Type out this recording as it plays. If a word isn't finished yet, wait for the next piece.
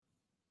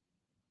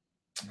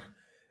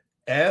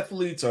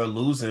Athletes are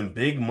losing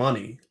big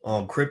money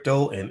on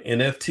crypto and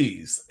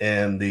NFTs,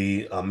 and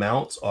the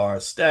amounts are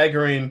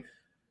staggering.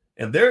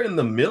 And they're in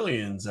the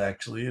millions,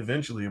 actually,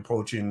 eventually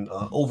approaching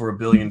over $1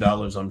 billion,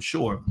 I'm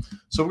sure.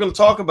 So, we're going to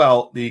talk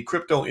about the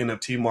crypto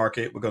NFT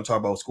market. We're going to talk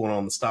about what's going on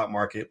in the stock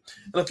market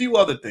and a few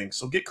other things.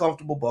 So, get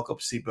comfortable, buckle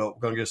up your seatbelt.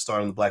 We're going to get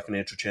started on the Black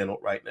Financial Channel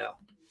right now.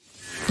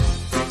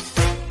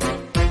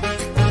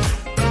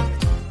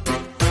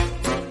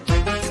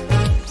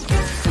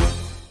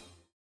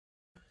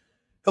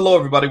 Hello,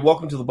 everybody.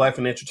 Welcome to the Black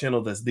Financial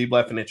Channel. That's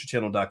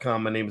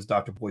theblackfinancialchannel.com. My name is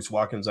Dr. Boyce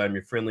Watkins. I'm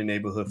your friendly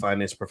neighborhood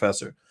finance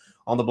professor.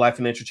 On the Black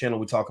Financial Channel,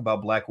 we talk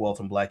about Black wealth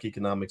and Black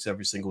economics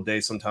every single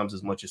day, sometimes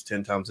as much as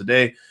 10 times a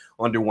day,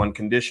 under one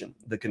condition.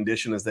 The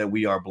condition is that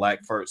we are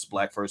Black first.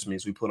 Black first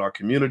means we put our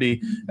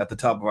community at the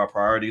top of our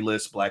priority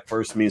list. Black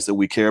first means that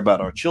we care about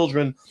our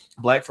children.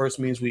 Black first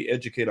means we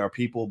educate our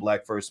people.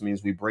 Black first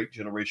means we break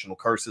generational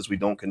curses. We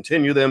don't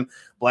continue them.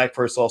 Black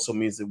first also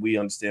means that we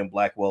understand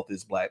Black wealth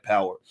is Black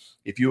power.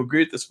 If you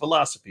agree with this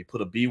philosophy,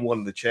 put a B1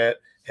 in the chat,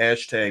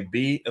 hashtag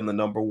B and the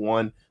number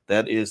one.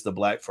 That is the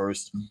Black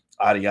first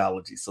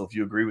ideology. So if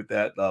you agree with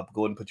that, go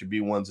ahead and put your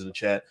B1s in the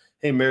chat.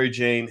 Hey, Mary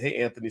Jane. Hey,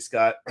 Anthony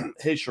Scott.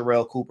 Hey,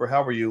 Sherelle Cooper.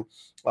 How are you?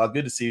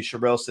 Good to see you.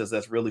 Sherelle says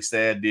that's really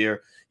sad,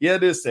 dear. Yeah,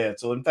 it is sad.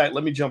 So in fact,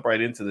 let me jump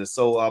right into this.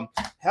 So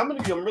how many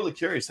of you, I'm really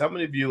curious, how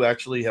many of you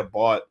actually have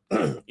bought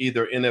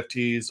either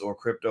NFTs or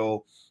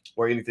crypto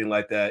or anything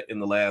like that in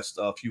the last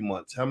few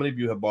months? How many of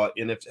you have bought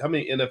NFT? How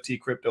many NFT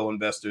crypto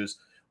investors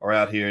are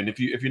out here? And if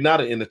you're not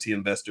an NFT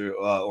investor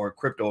or a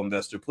crypto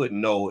investor, put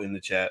no in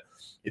the chat.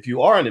 If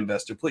you are an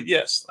investor, put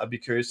yes. I'd be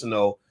curious to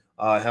know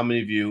how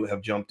many of you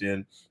have jumped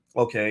in.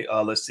 Okay,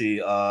 let's see.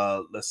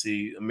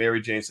 Mary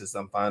Jane says,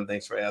 I'm fine.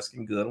 Thanks for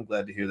asking. Good. I'm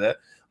glad to hear that.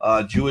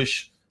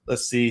 Jewish,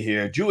 let's see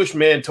here. Jewish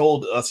man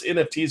told us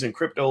NFTs and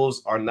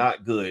cryptos are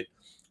not good.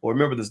 Well,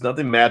 remember, there's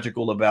nothing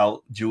magical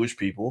about Jewish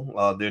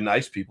people. They're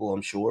nice people,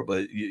 I'm sure,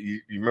 but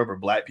you remember,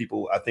 Black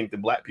people. I think the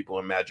Black people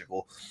are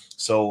magical.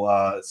 So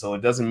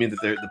it doesn't mean that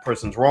the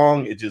person's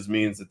wrong. It just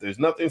means that there's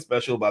nothing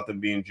special about them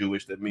being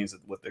Jewish. That means that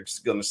what they're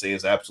going to say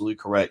is absolutely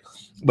correct.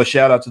 But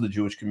shout out to the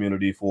Jewish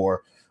community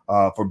for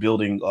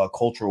building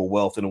cultural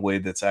wealth in a way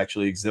that's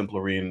actually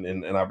exemplary,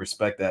 and I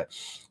respect that.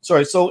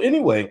 Sorry. So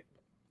anyway,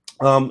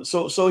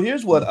 so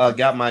here's what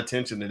got my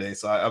attention today.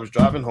 So I was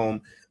driving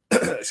home.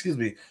 Excuse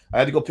me. I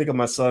had to go pick up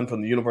my son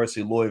from the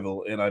University of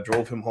Louisville, and I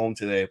drove him home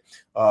today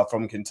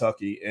from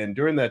Kentucky. And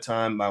during that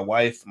time,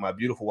 my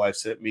beautiful wife,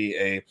 sent me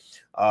a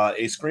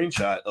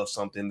screenshot of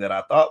something that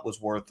I thought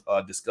was worth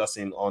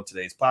discussing on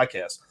today's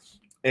podcast.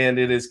 And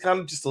it is kind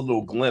of just a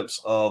little glimpse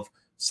of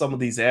some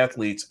of these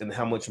athletes and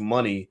how much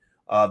money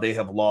they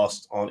have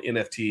lost on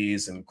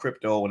NFTs and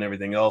crypto and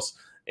everything else.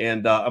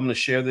 And I'm going to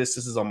share this.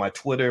 This is on my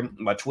Twitter.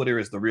 My Twitter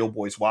is the Real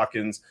Boyce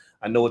Watkins.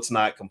 I know it's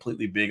not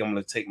completely big. I'm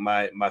going to take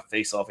my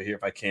face off of here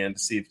if I can to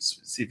see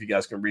if you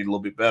guys can read a little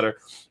bit better.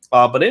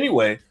 But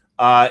anyway,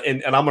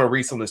 and I'm going to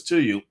read some of this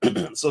to you.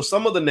 So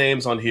some of the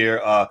names on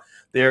here,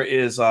 there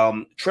is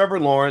Trevor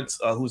Lawrence,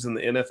 who's in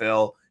the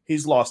NFL.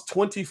 He's lost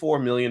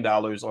 $24 million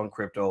on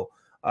crypto.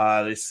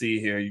 Let's see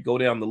here. You go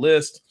down the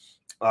list.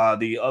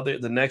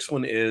 The next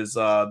one is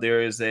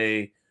there is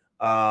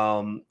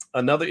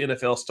another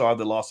NFL star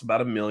that lost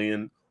about $1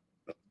 million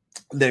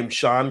named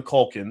Sean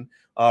Culkin.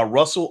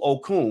 Russell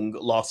Okung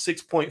lost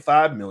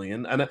 $6.5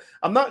 million. And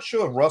I'm not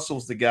sure if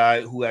Russell's the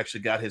guy who actually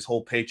got his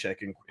whole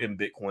paycheck in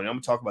Bitcoin. I'm going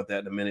to talk about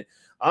that in a minute.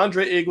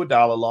 Andre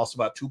Iguodala lost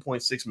about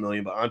 $2.6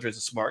 million, but Andre's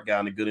a smart guy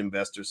and a good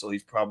investor, so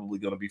he's probably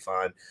going to be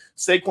fine.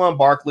 Saquon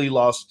Barkley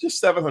lost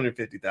just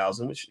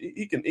 $750,000, which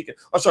he can.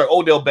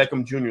 Odell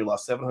Beckham Jr.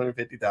 lost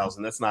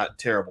 $750,000. That's not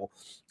terrible.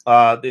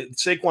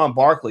 Saquon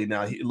Barkley,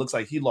 now it looks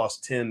like he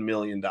lost $10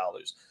 million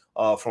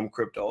from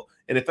crypto.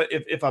 And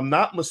if I'm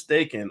not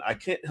mistaken, I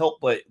can't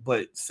help but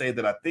say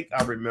that I think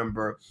I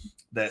remember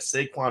that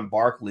Saquon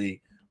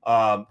Barkley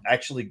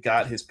actually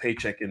got his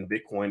paycheck in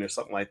Bitcoin or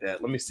something like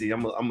that. Let me see.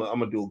 I'm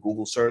gonna do a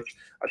Google search.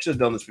 I should have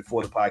done this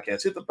before the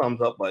podcast. Hit the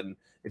thumbs up button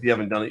if you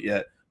haven't done it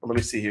yet. But let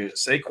me see here.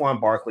 Saquon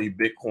Barkley,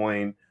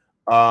 Bitcoin.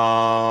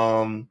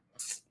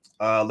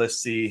 Let's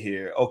see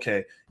here.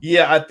 Okay.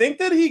 Yeah, I think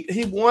that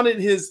he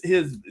wanted his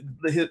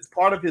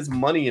part of his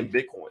money in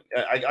Bitcoin.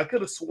 I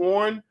could have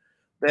sworn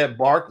that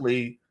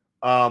Barkley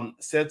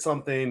said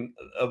something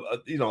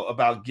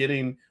about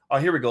getting. Oh,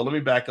 here we go. Let me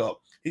back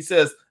up. It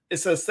says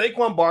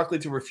Saquon Barkley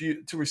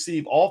to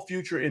receive all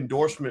future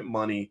endorsement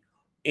money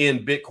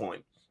in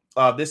Bitcoin.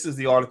 This is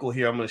the article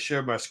here. I'm going to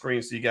share my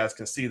screen so you guys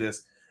can see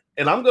this,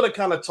 and I'm going to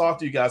kind of talk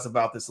to you guys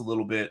about this a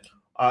little bit.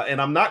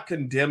 And I'm not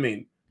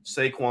condemning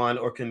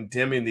Saquon or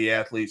condemning the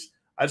athletes.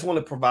 I just want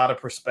to provide a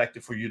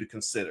perspective for you to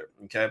consider.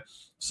 Okay,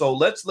 so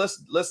let's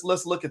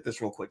look at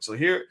this real quick. So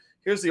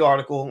here's the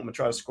article. I'm gonna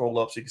try to scroll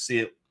up so you can see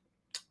it.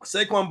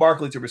 Saquon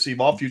Barkley to receive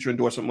all future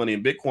endorsement money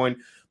in Bitcoin.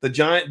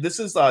 This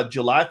is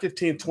July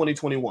 15th,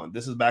 2021.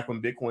 This is back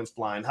when Bitcoin's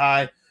flying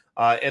high.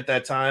 At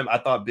that time, I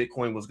thought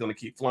Bitcoin was going to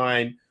keep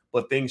flying,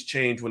 but things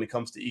change when it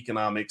comes to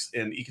economics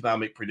and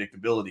economic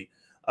predictability.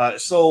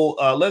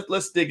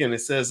 Let's dig in. It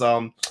says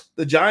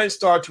the Giants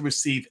start to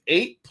receive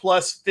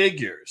 8+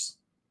 figures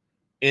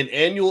in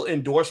annual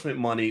endorsement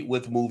money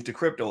with move to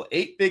crypto.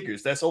 8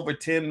 figures. That's over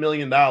 $10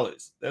 million.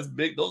 That's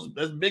big.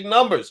 That's big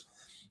numbers.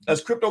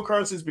 As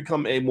cryptocurrencies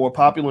become a more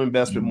popular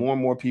investment, more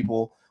and more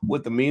people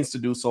with the means to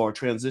do so are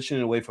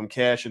transitioning away from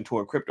cash and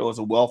toward crypto as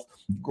a wealth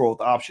growth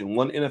option.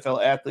 One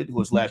NFL athlete who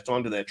has latched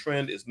onto that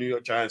trend is New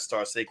York Giants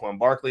star Saquon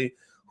Barkley,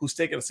 who's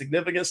taken a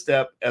significant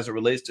step as it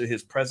relates to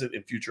his present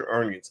and future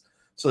earnings.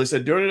 So they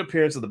said during an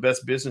appearance of the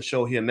Best Business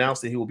Show, he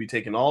announced that he will be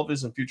taking all of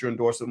his and future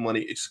endorsement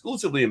money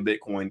exclusively in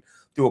Bitcoin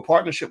through a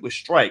partnership with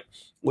Strike,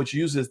 which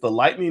uses the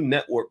Lightning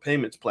Network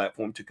payments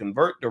platform to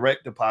convert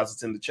direct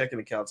deposits into checking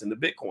accounts into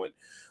Bitcoin.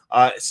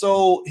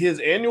 So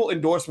his annual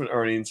endorsement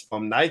earnings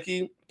from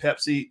Nike,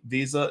 Pepsi,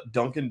 Visa,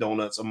 Dunkin'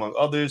 Donuts, among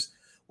others,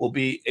 will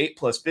be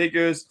 8+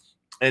 figures.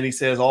 And he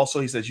says,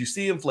 you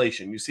see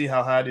inflation, you see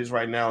how high it is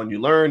right now, and you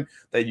learn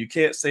that you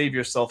can't save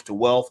yourself to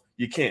wealth.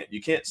 You can't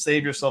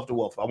save yourself to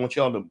wealth. I want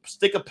y'all to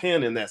stick a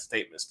pin in that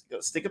statement.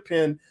 Stick a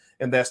pin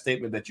in that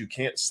statement that you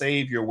can't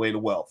save your way to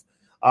wealth.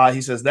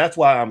 He says, that's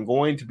why I'm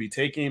going to be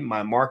taking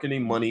my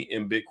marketing money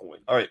in Bitcoin.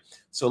 All right.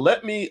 So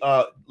let me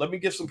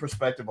give some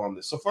perspective on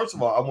this. So first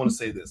of all, I want to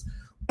say this.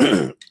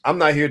 I'm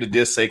not here to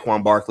diss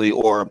Saquon Barkley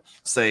or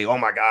say, oh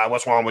my God,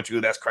 what's wrong with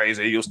you? That's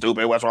crazy. You're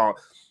stupid. What's wrong?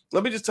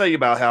 Let me just tell you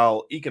about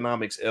how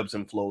economics ebbs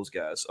and flows,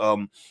 guys.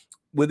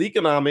 With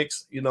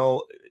economics,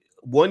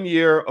 1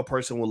 year a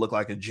person will look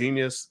like a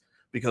genius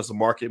because the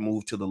market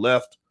moved to the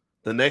left.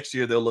 The next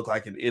year they'll look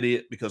like an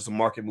idiot because the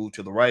market moved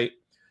to the right.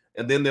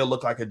 And then they'll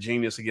look like a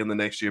genius again the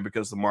next year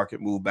because the market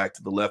moved back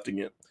to the left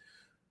again.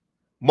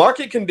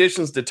 Market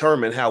conditions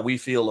determine how we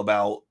feel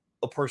about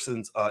a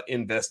person's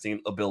investing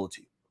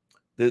ability.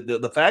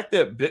 The fact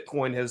that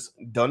Bitcoin has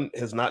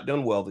not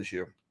done well this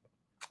year,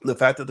 the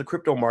fact that the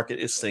crypto market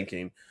is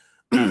sinking,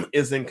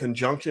 is in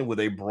conjunction with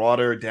a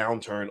broader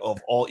downturn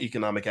of all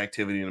economic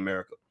activity in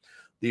America.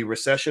 The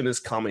recession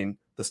is coming.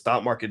 The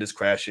stock market is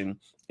crashing.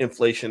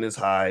 Inflation is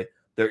high.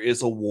 There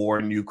is a war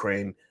in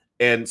Ukraine.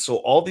 And so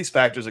all these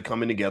factors are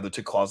coming together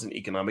to cause an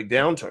economic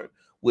downturn,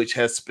 which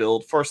has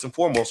spilled first and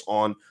foremost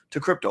on to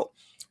crypto.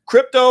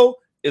 Crypto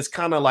is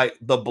kind of like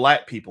the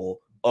black people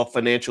of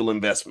financial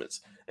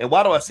investments. And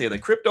why do I say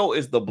that? Crypto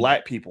is the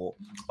black people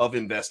of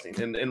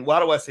investing. And why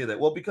do I say that?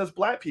 Well, because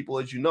black people,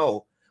 as you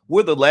know,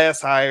 we're the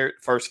last hired,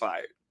 first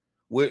fired.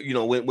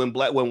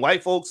 When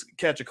white folks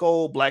catch a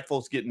cold, black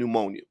folks get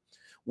pneumonia.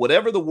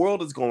 Whatever the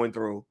world is going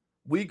through,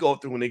 we go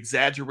through an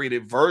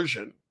exaggerated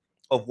version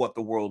of what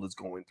the world is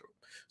going through.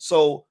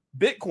 So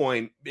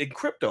Bitcoin in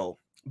crypto,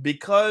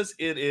 because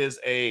it is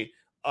a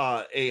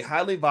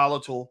highly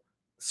volatile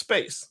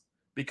space,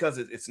 because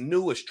it's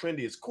new, it's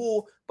trendy, it's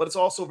cool, but it's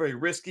also very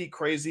risky,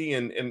 crazy,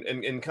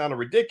 and kind of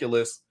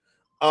ridiculous.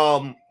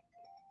 You're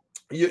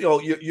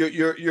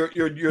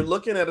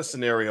looking at a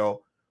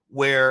scenario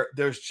where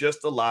there's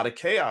just a lot of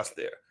chaos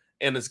there,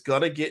 and it's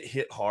gonna get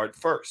hit hard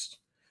first.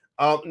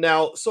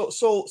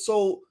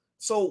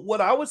 So what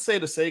I would say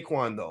to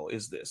Saquon though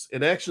is this,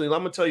 and actually I'm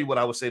gonna tell you what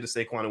I would say to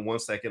Saquon in 1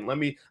 second.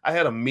 I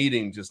had a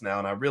meeting just now,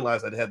 and I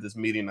realized I'd had this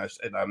meeting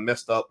and I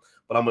messed up,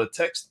 but I'm gonna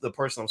text the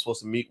person I'm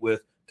supposed to meet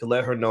with to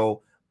let her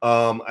know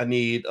I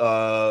need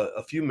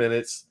a few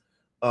minutes.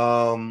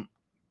 So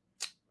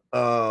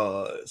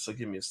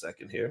give me a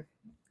second here.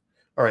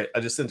 All right, I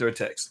just sent her a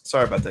text.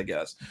 Sorry about that,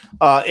 guys.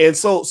 And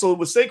so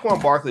with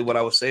Saquon Barkley, what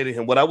I would say to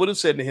him, what I would have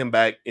said to him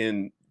back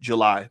in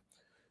July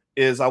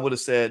is I would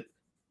have said,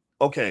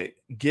 okay,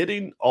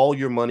 getting all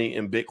your money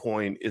in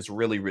Bitcoin is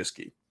really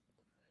risky.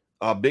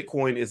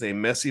 Bitcoin is a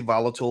messy,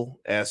 volatile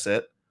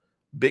asset.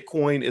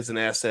 Bitcoin is an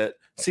asset.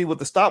 See, with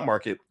the stock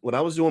market, when I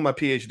was doing my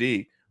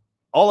PhD,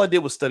 all I did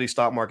was study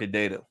stock market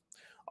data.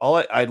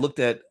 I looked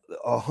at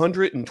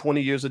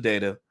 120 years of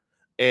data,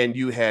 and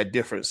you had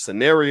different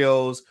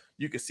scenarios.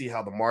 You could see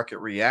how the market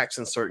reacts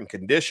in certain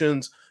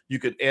conditions. You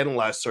could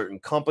analyze certain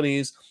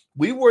companies.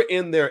 We were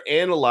in there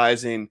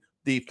analyzing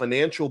the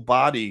financial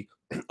body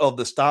of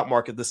the stock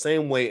market the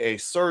same way a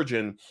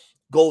surgeon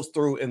goes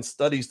through and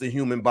studies the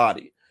human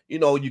body.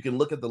 You can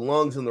look at the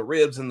lungs and the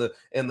ribs and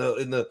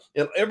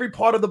every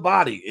part of the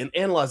body and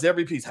analyze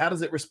every piece. How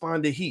does it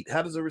respond to heat?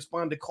 How does it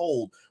respond to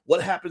cold?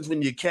 What happens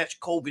when you catch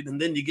COVID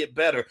and then you get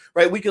better,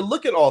 right? We can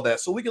look at all that.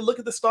 So we can look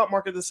at the stock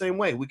market the same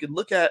way. We can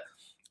look at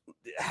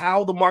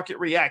how the market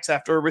reacts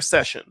after a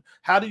recession.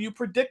 How do you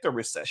predict a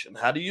recession?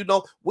 How do you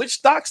know which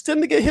stocks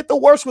tend to get hit the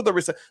worst with a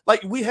recession?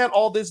 Like, we had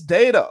all this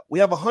data. We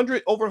have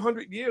over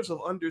 100 years of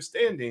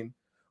understanding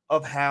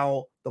of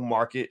how the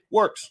market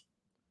works.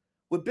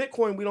 With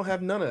Bitcoin, we don't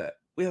have none of that.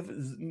 We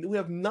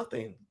have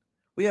nothing.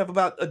 We have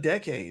about a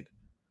decade.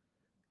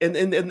 And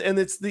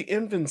it's the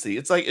infancy.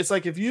 It's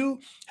like if you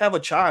have a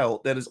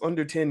child that is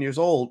under 10 years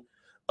old,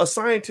 a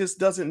scientist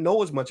doesn't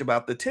know as much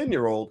about the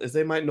 10-year-old as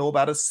they might know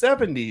about a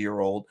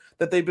 70-year-old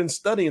that they've been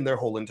studying their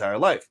whole entire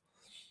life.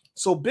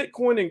 So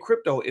Bitcoin and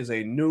crypto is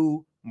a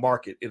new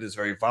market. It is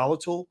very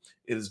volatile.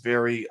 It is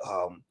very,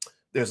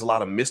 there's a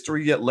lot of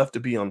mystery yet left to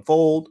be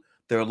unfold.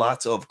 There are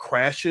lots of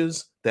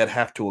crashes that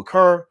have to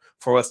occur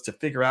for us to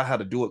figure out how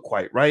to do it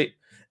quite right.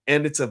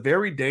 and it's a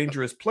very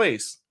dangerous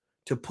place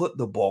to put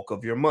the bulk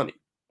of your money.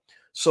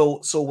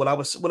 So what I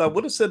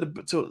would have said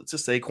to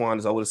Saquon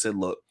is I would have said,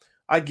 look,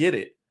 I get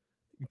it.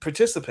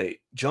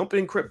 Participate, jump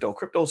in crypto.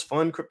 Crypto's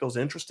fun, crypto's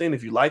interesting.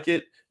 If you like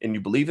it and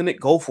you believe in it,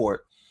 go for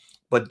it.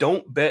 But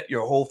don't bet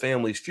your whole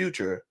family's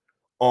future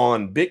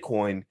on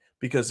Bitcoin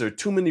because there are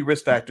too many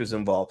risk factors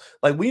involved.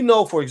 Like we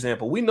know, for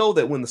example, we know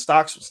that when the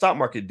stock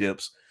market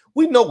dips,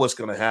 we know what's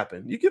going to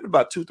happen. You give it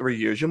about 2-3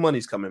 years, your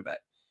money's coming back.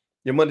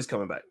 Your money's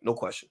coming back, no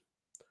question.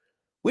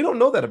 We don't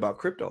know that about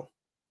crypto.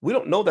 We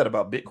don't know that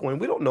about Bitcoin.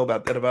 We don't know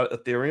about that about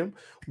Ethereum.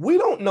 We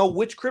don't know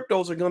which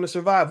cryptos are going to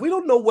survive. We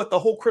don't know what the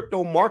whole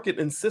crypto market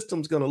and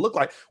system is going to look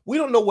like. We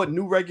don't know what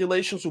new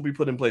regulations will be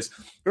put in place.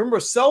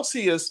 Remember,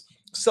 Celsius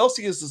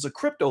is a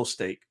crypto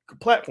stake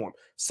platform.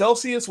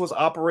 Celsius was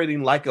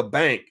operating like a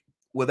bank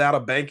without a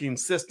banking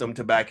system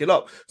to back it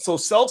up. So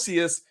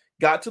Celsius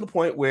got to the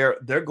point where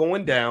they're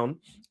going down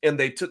and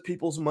they took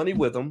people's money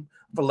with them.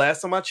 The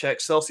last time I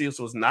checked, Celsius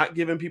was not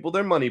giving people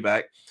their money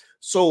back.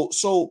 So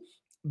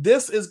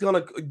this is going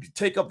to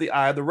take up the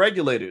eye of the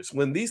regulators.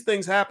 When these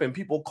things happen,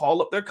 people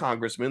call up their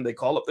congressmen, they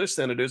call up their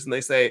senators, and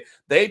they say,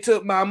 they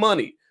took my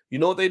money. You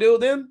know what they do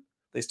then?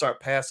 They start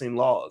passing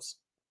laws.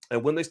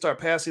 And when they start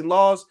passing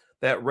laws,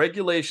 that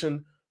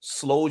regulation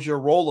slows your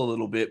roll a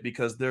little bit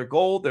because their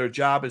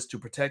job is to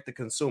protect the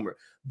consumer.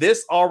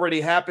 This already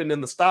happened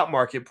in the stock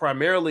market,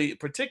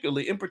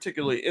 particularly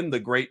in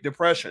the Great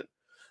Depression.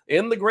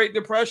 In the Great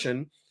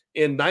Depression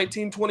in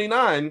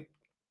 1929,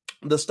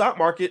 the stock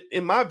market,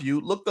 in my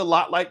view, looked a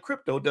lot like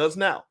crypto does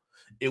now.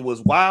 It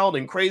was wild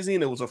and crazy,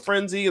 and it was a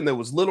frenzy, and there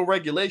was little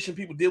regulation.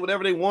 People did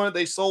whatever they wanted.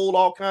 They sold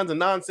all kinds of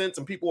nonsense,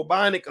 and people were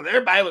buying it because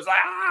everybody was like,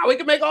 we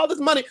can make all this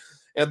money.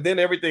 And then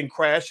everything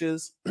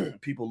crashes.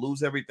 People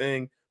lose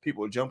everything.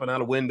 People are jumping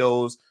out of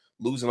windows,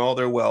 losing all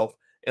their wealth.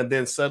 And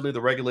then suddenly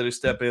the regulators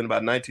step in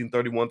about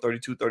 1931,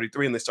 32,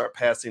 33, and they start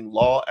passing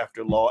law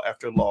after law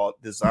after law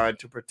designed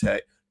to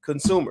protect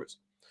consumers.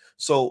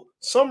 So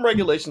some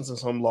regulations and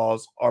some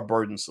laws are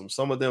burdensome.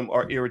 Some of them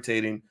are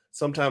irritating.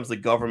 Sometimes the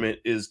government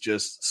is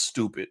just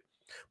stupid.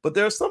 But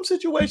there are some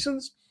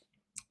situations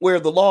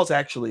where the laws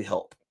actually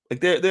help.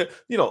 Like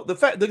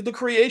the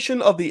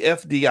creation of the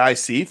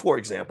FDIC, for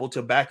example,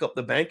 to back up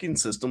the banking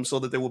system so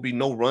that there will be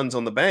no runs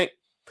on the bank.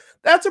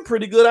 That's a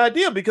pretty good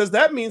idea because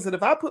that means that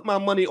if I put my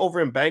money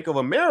over in Bank of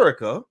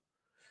America,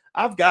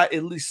 I've got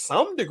at least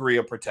some degree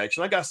of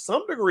protection. I got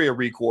some degree of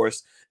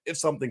recourse if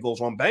something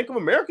goes wrong. Bank of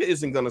America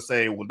isn't going to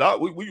say, well,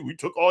 Doc, we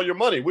took all your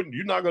money.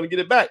 You're not going to get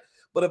it back.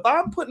 But if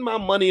I'm putting my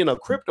money in a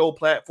crypto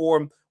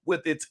platform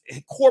with its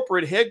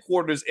corporate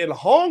headquarters in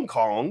Hong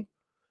Kong,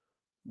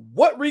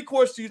 what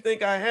recourse do you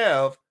think I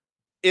have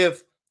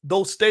if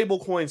those stable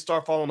coins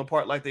start falling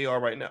apart like they are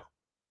right now?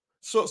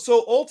 So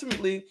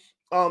ultimately,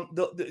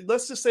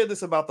 let's just say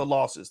this about the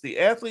losses. The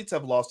athletes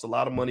have lost a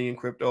lot of money in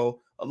crypto.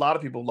 A lot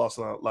of people have lost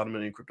a lot of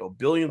money in crypto.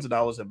 Billions of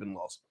dollars have been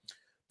lost.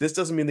 This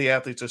doesn't mean the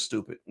athletes are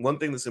stupid. One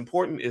thing that's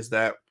important is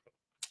that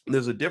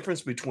there's a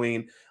difference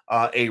between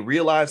a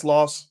realized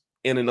loss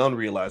and an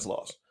unrealized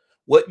loss.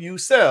 What you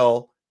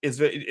sell is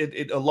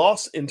a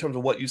loss in terms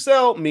of what you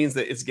sell means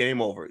that it's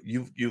game over.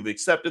 You've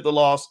accepted the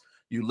loss.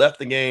 You left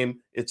the game.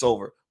 It's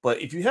over.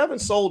 But if you haven't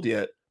sold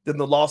yet, then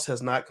the loss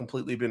has not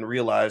completely been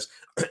realized.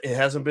 It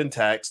hasn't been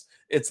taxed.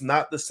 It's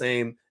not the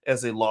same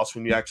as a loss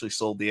when you actually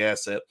sold the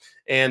asset.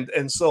 And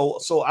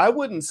so I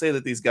wouldn't say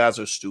that these guys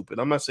are stupid.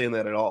 I'm not saying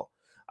that at all.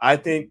 I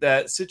think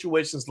that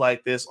situations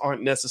like this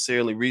aren't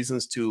necessarily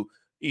reasons to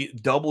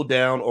double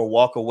down or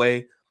walk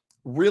away.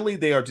 Really,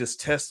 they are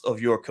just tests of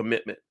your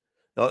commitment.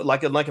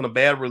 Like in a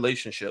bad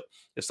relationship,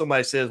 if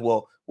somebody says,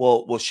 well,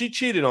 she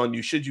cheated on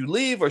you, should you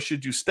leave or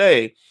should you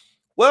stay?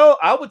 Well,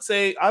 I would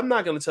say I'm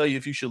not going to tell you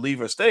if you should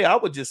leave or stay. I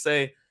would just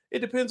say it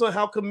depends on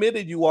how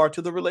committed you are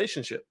to the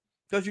relationship.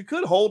 Because you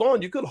could hold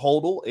on. You could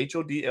HODL,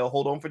 HODL,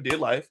 hold on for dear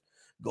life,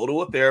 go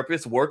to a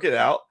therapist, work it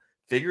out,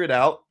 figure it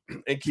out,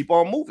 and keep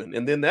on moving.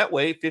 And then that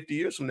way, 50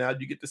 years from now,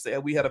 you get to say,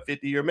 we had a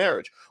 50-year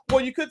marriage.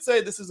 Or you could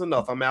say, this is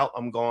enough. I'm out.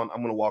 I'm gone. I'm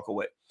going to walk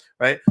away.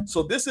 Right?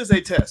 So this is a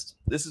test.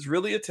 This is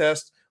really a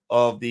test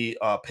of the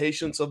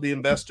patience of the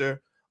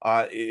investor.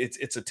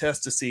 It's a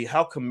test to see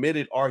how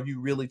committed are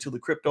you really to the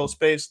crypto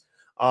space.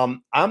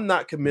 I'm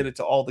not committed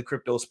to all the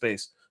crypto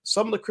space.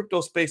 Some of the crypto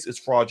space is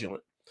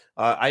fraudulent.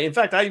 I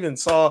even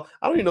saw,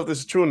 I don't even know if this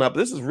is true or not, but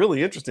this is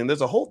really interesting.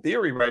 There's a whole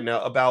theory right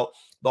now about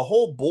the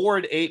whole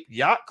Bored Ape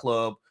Yacht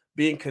Club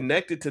being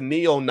connected to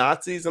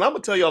neo-Nazis. And I'm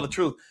going to tell y'all the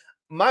truth.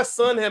 My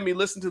son had me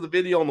listen to the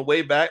video on the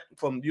way back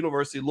from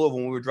University of Louisville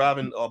when we were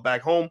driving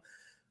back home.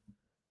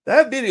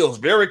 That video is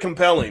very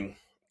compelling.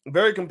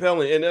 Very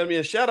compelling. And I mean,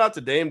 a shout out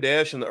to Dame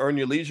Dash and the Earn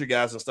Your Leisure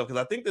guys and stuff,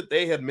 because I think that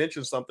they had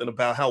mentioned something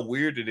about how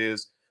weird it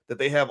is that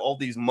they have all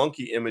these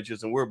monkey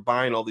images and we're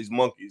buying all these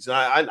monkeys.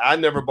 I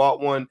never bought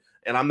one,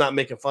 and I'm not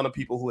making fun of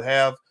people who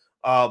have,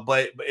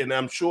 but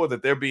I'm sure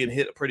that they're being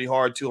hit pretty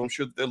hard too. I'm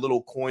sure that their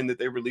little coin that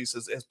they release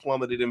has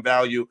plummeted in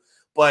value.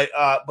 But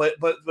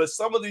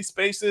some of these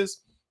spaces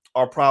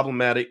are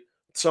problematic.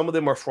 Some of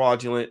them are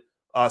fraudulent.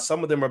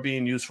 Some of them are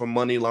being used for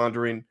money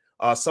laundering.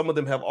 Some of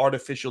them have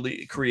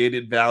artificially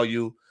created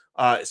value.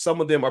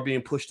 Some of them are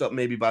being pushed up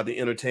maybe by the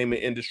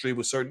entertainment industry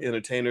with certain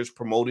entertainers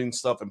promoting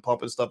stuff and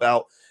pumping stuff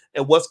out.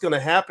 And what's going to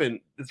happen,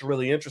 it's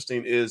really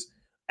interesting, is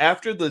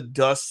after the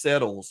dust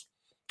settles,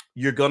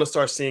 you're going to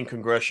start seeing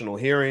congressional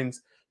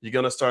hearings. You're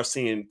going to start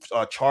seeing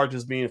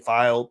charges being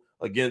filed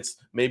against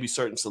maybe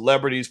certain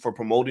celebrities for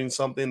promoting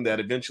something that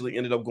eventually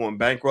ended up going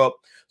bankrupt.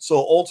 So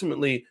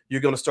ultimately,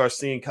 you're going to start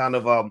seeing kind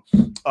of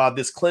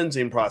this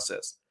cleansing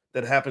process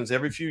that happens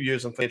every few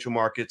years in financial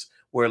markets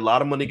where a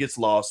lot of money gets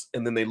lost.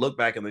 And then they look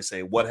back and they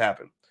say, what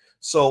happened?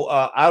 So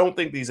I don't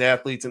think these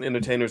athletes and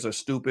entertainers are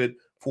stupid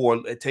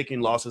for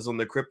taking losses on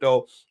their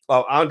crypto.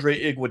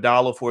 Andre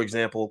Iguodala, for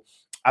example,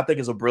 I think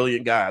is a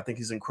brilliant guy. I think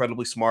he's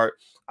incredibly smart.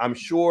 I'm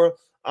sure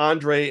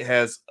Andre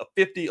has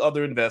 50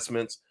 other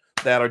investments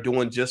that are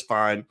doing just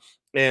fine.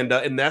 And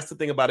that's the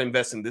thing about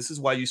investing. This is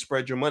why you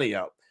spread your money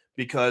out,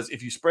 because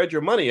if you spread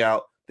your money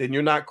out, then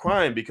you're not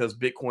crying because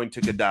Bitcoin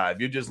took a dive.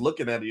 You're just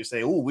looking at it. You're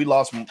saying, oh, we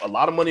lost a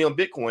lot of money on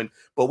Bitcoin,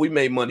 but we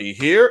made money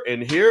here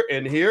and here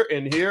and here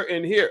and here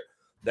and here.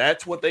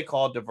 That's what they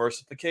call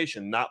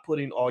diversification, not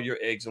putting all your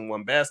eggs in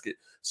one basket.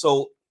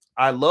 So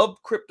I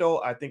love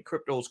crypto. I think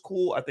crypto is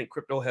cool. I think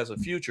crypto has a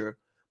future,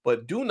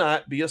 but do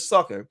not be a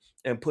sucker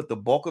and put the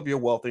bulk of your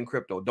wealth in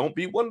crypto. Don't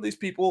be one of these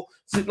people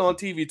sitting on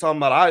TV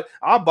talking about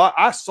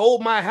I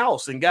sold my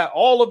house and got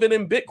all of it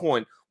in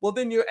Bitcoin. Well,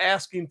 then you're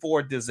asking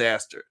for a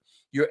disaster.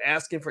 You're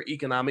asking for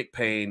economic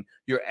pain.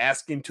 You're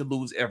asking to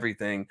lose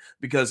everything,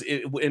 because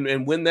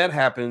when that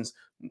happens,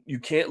 you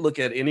can't look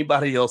at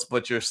anybody else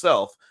but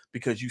yourself,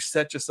 because you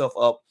set yourself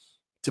up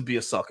to be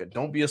a sucker.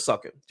 Don't be a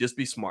sucker. Just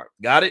be smart.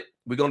 Got it?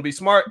 We're going to be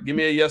smart. Give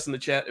me a yes in the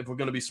chat if we're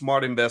going to be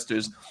smart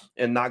investors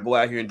and not go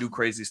out here and do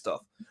crazy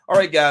stuff. All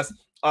right, guys,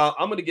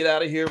 I'm going to get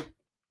out of here.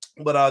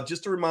 But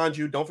just to remind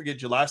you, don't forget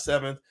July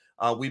 7th,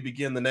 we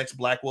begin the next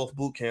Black Wealth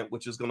Bootcamp,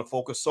 which is going to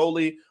focus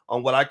solely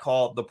on what I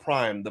call the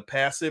Prime, the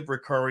passive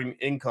recurring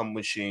income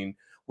machine,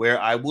 where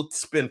I will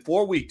spend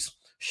 4 weeks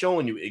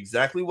showing you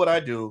exactly what I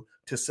do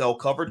to sell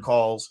covered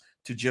calls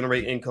to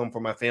generate income for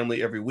my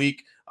family every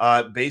week.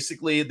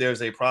 Basically,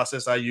 there's a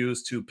process I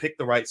use to pick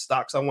the right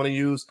stocks I want to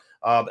use,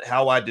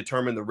 how I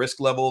determine the risk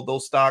level of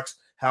those stocks,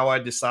 how I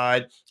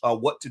decide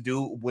what to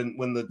do when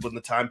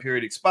the time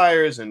period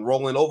expires, and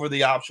rolling over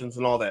the options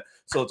and all that.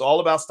 So it's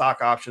all about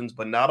stock options,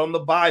 but not on the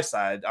buy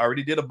side. I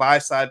already did a buy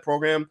side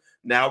program.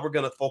 Now we're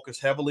going to focus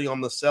heavily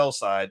on the sell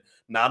side,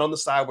 not on the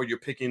side where you're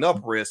picking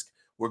up risk.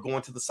 We're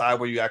going to the side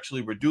where you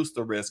actually reduce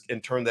the risk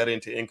and turn that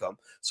into income.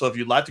 So if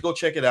you'd like to go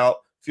check it out,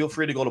 feel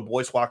free to go to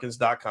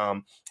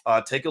boycewatkins.com,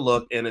 take a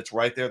look, and it's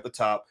right there at the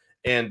top.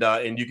 And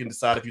you can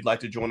decide if you'd like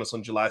to join us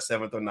on July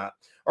 7th or not.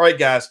 All right,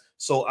 guys.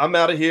 So I'm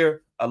out of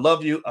here. I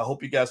love you. I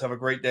hope you guys have a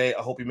great day.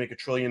 I hope you make $1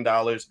 trillion,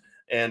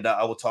 and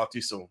I will talk to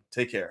you soon.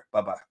 Take care.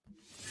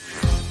 Bye-bye.